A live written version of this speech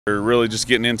We're really just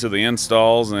getting into the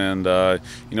installs and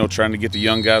trying to get the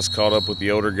young guys caught up with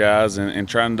the older guys and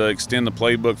trying to extend the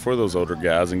playbook for those older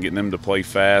guys and getting them to play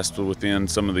fast within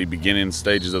some of the beginning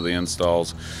stages of the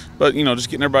installs. But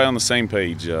just getting everybody on the same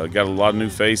page. Got a lot of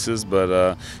new faces,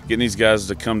 but getting these guys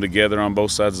to come together on both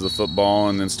sides of the football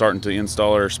and then starting to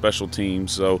install our special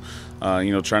teams. So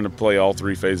trying to play all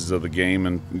three phases of the game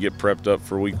and get prepped up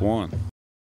for week 1.